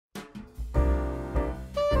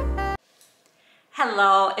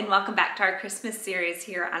Hello and welcome back to our Christmas series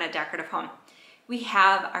here on A Decorative Home. We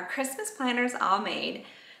have our Christmas planners all made.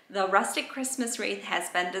 The rustic Christmas wreath has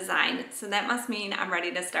been designed, so that must mean I'm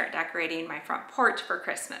ready to start decorating my front porch for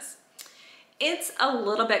Christmas. It's a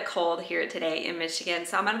little bit cold here today in Michigan,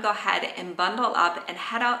 so I'm gonna go ahead and bundle up and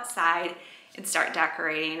head outside and start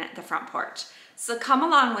decorating the front porch. So come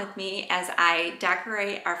along with me as I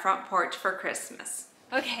decorate our front porch for Christmas.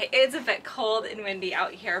 Okay, it's a bit cold and windy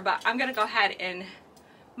out here, but I'm gonna go ahead and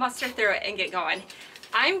muster through it and get going.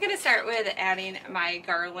 I'm gonna start with adding my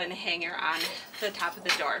garland hanger on the top of the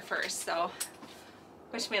door first, so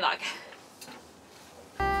wish me luck.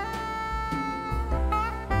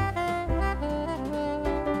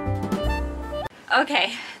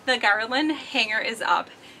 Okay, the garland hanger is up.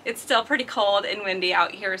 It's still pretty cold and windy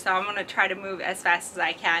out here, so I'm gonna try to move as fast as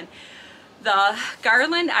I can. The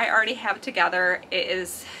garland I already have together. It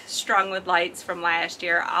is strung with lights from last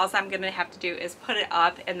year. All I'm going to have to do is put it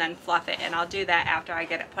up and then fluff it, and I'll do that after I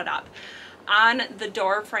get it put up. On the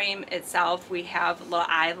door frame itself, we have little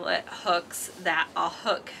eyelet hooks that I'll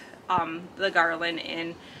hook the garland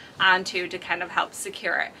in onto to kind of help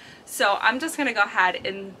secure it. So I'm just going to go ahead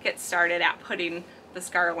and get started at putting this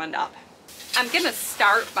garland up. I'm going to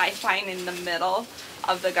start by finding the middle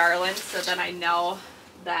of the garland so that I know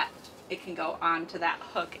that it can go onto that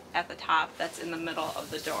hook at the top that's in the middle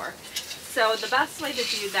of the door. So the best way to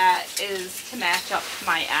do that is to match up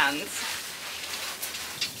my ends.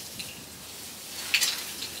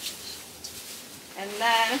 And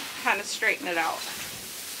then kind of straighten it out.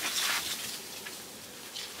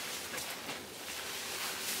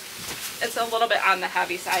 It's a little bit on the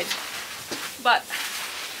heavy side, but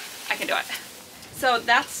I can do it. So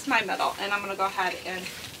that's my middle, and I'm gonna go ahead and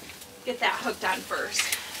get that hooked on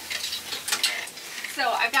first. So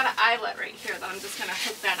I've got an eyelet right here that I'm just going to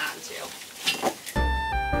hook that onto.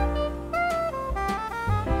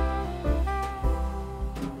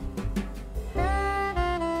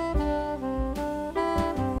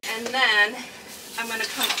 And then I'm going to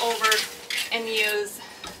come over and use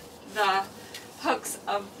the hooks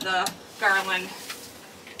of the garland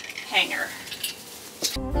hanger.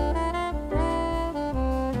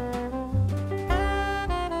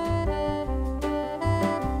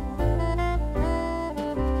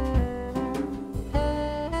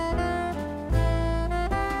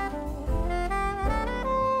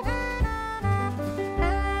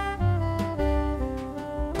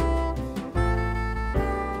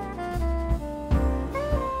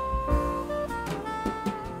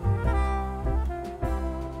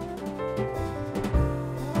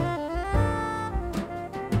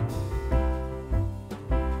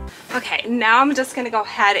 Okay, now I'm just going to go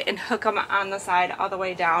ahead and hook them on the side all the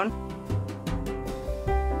way down.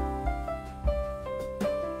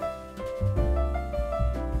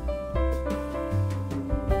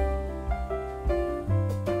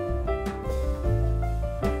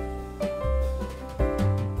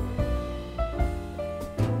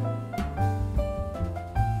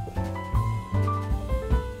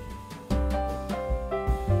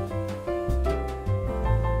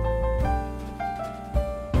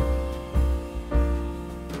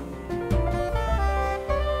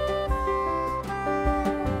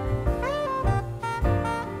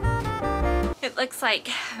 It looks like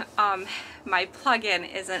my plug-in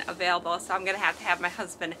isn't available, so I'm going to have my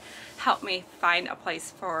husband help me find a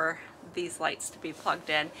place for these lights to be plugged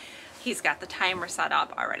in. He's got the timer set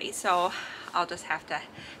up already, so I'll just have to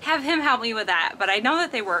have him help me with that. But I know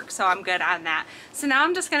that they work, so I'm good on that. So now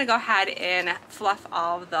I'm just going to go ahead and fluff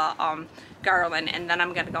all of the garland, and then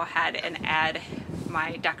I'm going to go ahead and add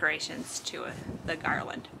my decorations to the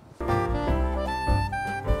garland.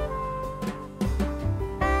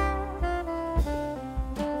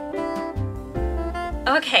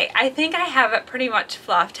 Okay, I think I have it pretty much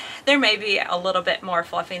fluffed. There may be a little bit more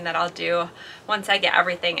fluffing that I'll do once I get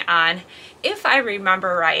everything on. If I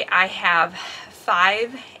remember right, I have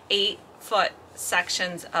 5 8-foot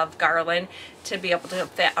sections of garland to be able to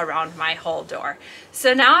fit around my whole door.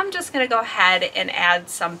 So now I'm just going to go ahead and add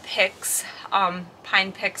some picks,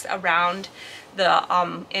 pine picks around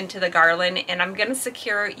the into the garland, and I'm going to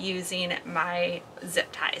secure using my zip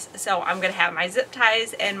ties. So I'm going to have my zip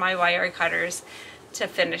ties and my wire cutters to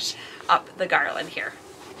finish up the garland here.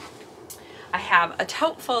 I have a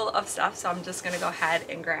tote full of stuff, so I'm just going to go ahead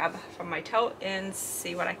and grab from my tote and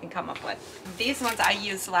see what I can come up with. These ones I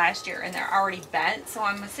used last year and they're already bent, so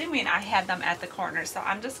I'm assuming I had them at the corner. So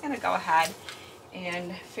I'm just going to go ahead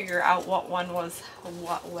and figure out what one was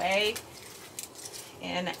what way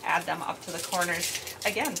and add them up to the corners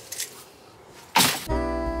again.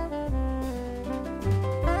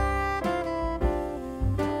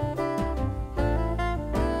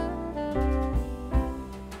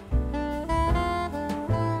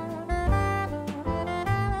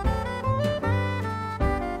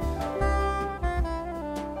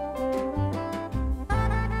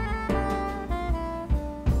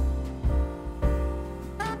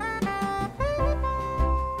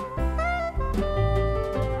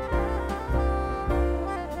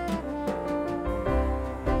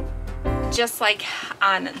 just like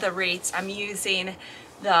on the wreaths, I'm using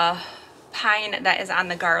the pine that is on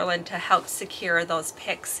the garland to help secure those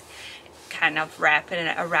picks, kind of wrapping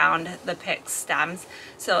it around the pick stems.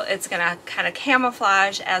 So it's gonna kind of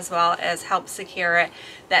camouflage as well as help secure it.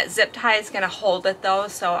 That zip tie is gonna hold it though,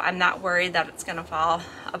 so I'm not worried that it's gonna fall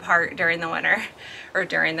apart during the winter or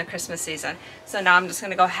during the Christmas season. So now I'm just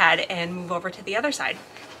gonna go ahead and move over to the other side.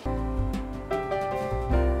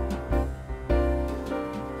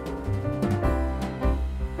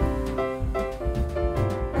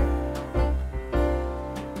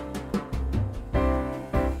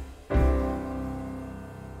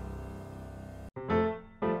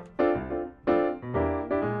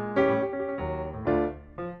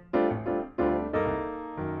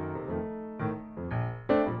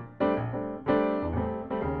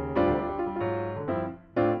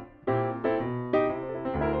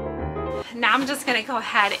 Now I'm just gonna go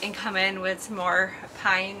ahead and come in with some more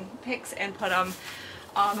pine picks and put them,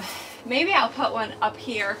 maybe I'll put one up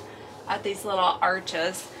here at these little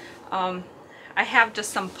arches. I have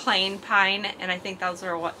just some plain pine, and I think that's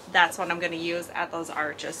what I'm gonna use at those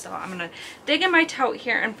arches. So I'm gonna dig in my tote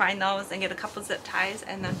here and find those and get a couple zip ties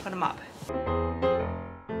and then put them up.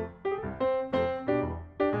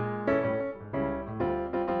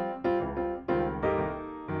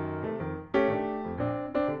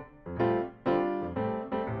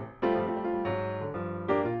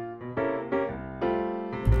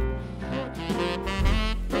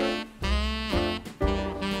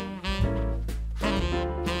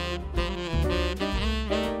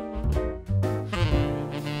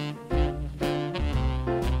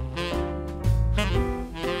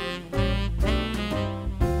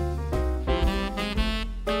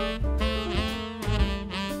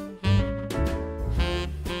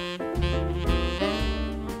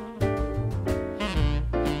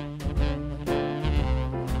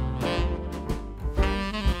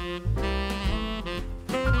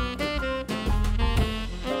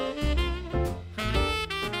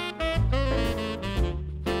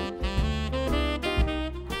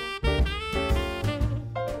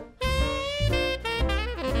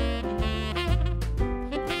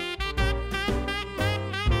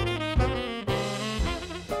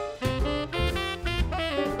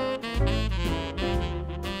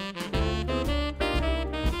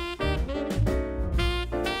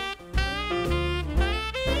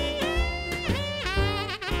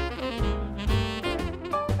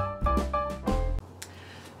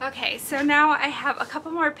 Okay, so now I have a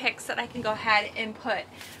couple more picks that I can go ahead and put,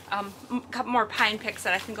 a couple more pine picks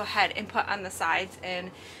that I can go ahead and put on the sides,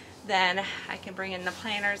 and then I can bring in the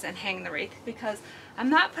planters and hang the wreath, because I'm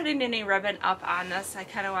not putting any ribbon up on this. I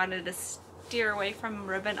kind of wanted to steer away from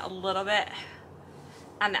ribbon a little bit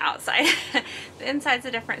on the outside. The inside's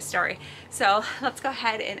a different story. So let's go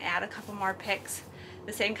ahead and add a couple more picks.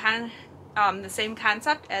 The same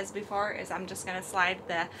concept as before is I'm just going to slide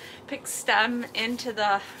the pick stem into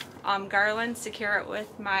the garland, secure it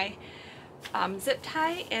with my zip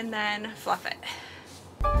tie, and then fluff it.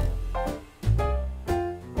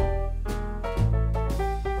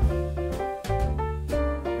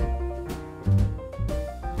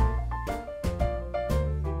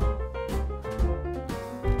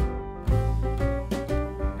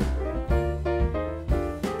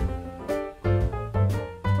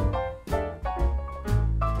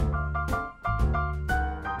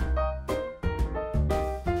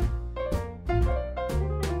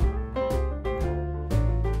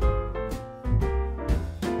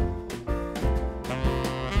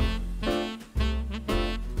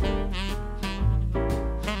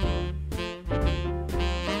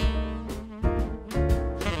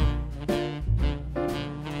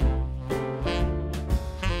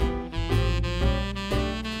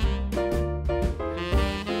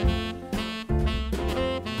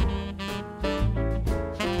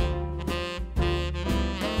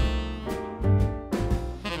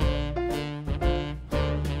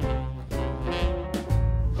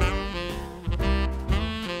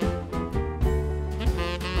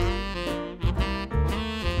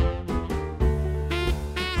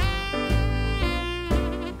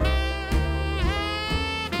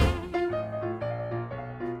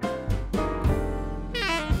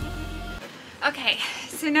 Okay,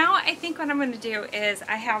 so now I think what I'm going to do is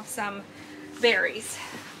I have some berries.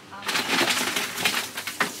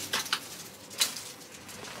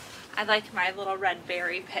 I like my little red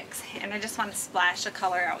berry picks, and I just want to splash the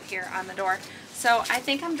color out here on the door. So I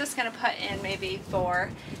think I'm just going to put in maybe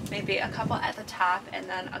 4, maybe a couple at the top and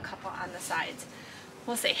then a couple on the sides.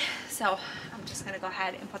 We'll see. So I'm just going to go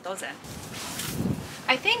ahead and put those in.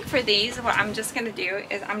 I think for these, what I'm just going to do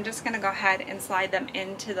is I'm just going to go ahead and slide them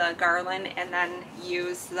into the garland and then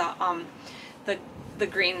use the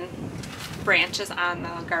green branches on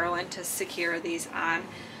the garland to secure these on.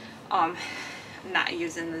 I'm not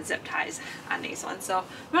using the zip ties on these ones, so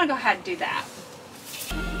I'm going to go ahead and do that.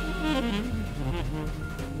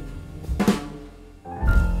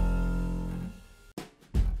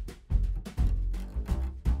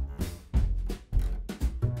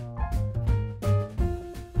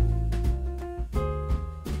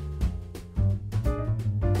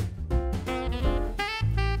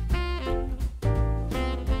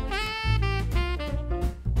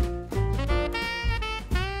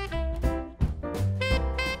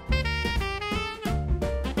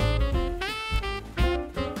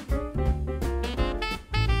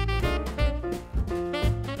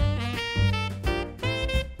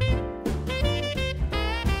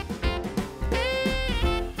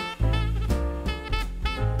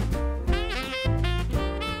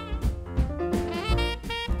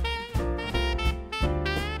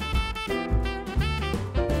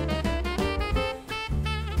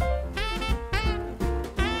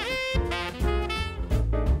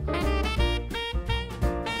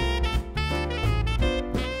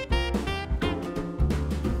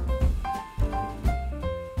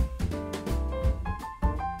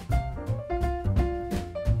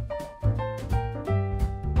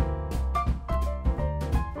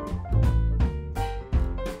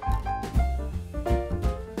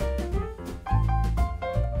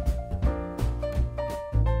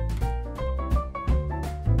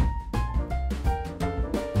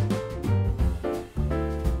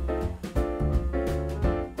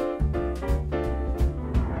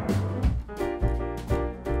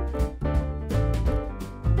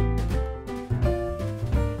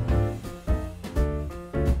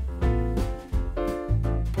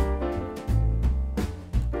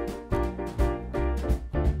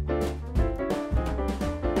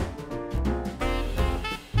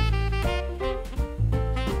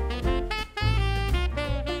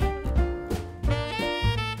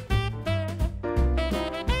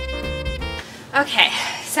 Okay,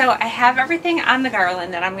 so I have everything on the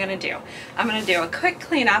garland that I'm going to do. I'm going to do a quick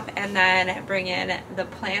cleanup and then bring in the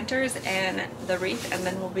planters and the wreath, and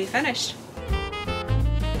then we'll be finished.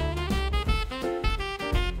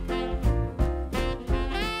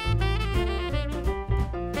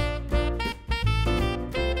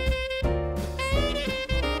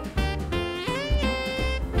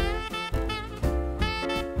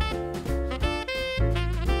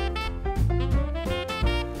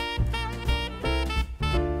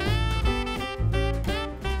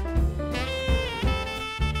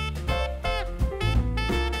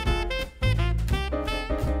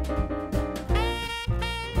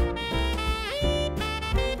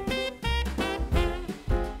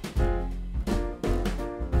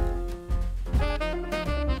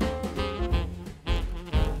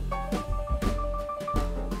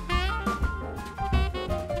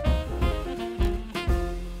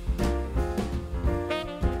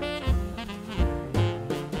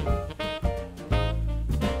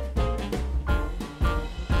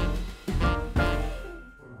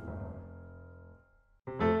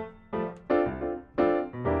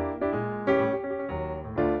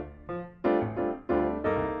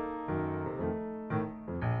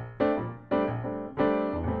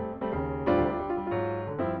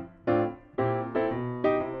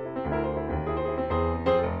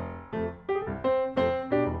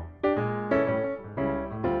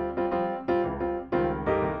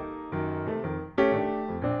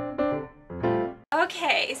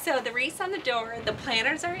 Okay, so the wreath's on the door, the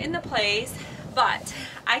planters are in the place, but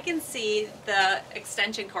I can see the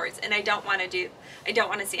extension cords and I don't want to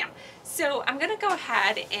see them. So I'm going to go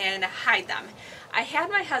ahead and hide them. I had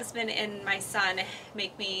my husband and my son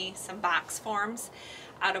make me some box forms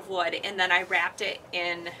out of wood, and then I wrapped it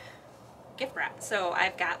in gift wrap. So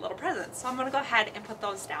I've got little presents. So I'm going to go ahead and put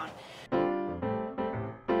those down.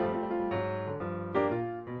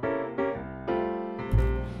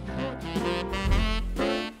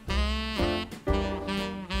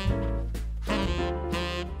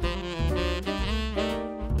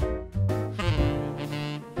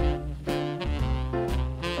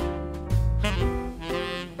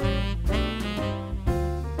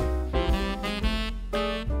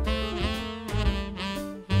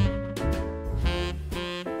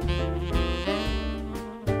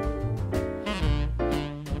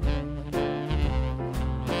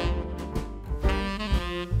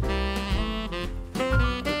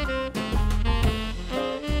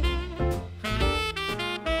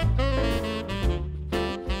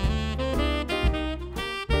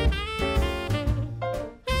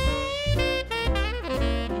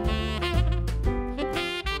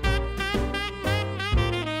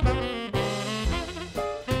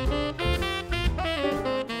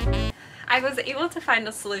 was able to find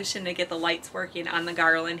a solution to get the lights working on the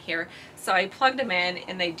Garland here. So I plugged them in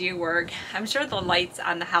and they do work. I'm sure the lights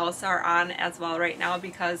on the house are on as well right now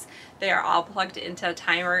because they are all plugged into a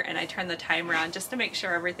timer, and I turned the timer on just to make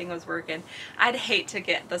sure everything was working. I'd hate to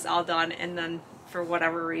get this all done and then for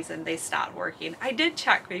whatever reason they stopped working. I did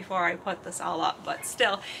check before I put this all up, but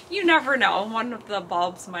still, you never know. One of the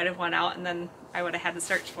bulbs might have went out and then I would have had to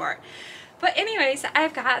search for it. But anyways,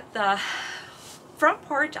 I've got the front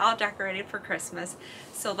porch all decorated for Christmas.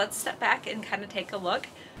 So let's step back and kind of take a look.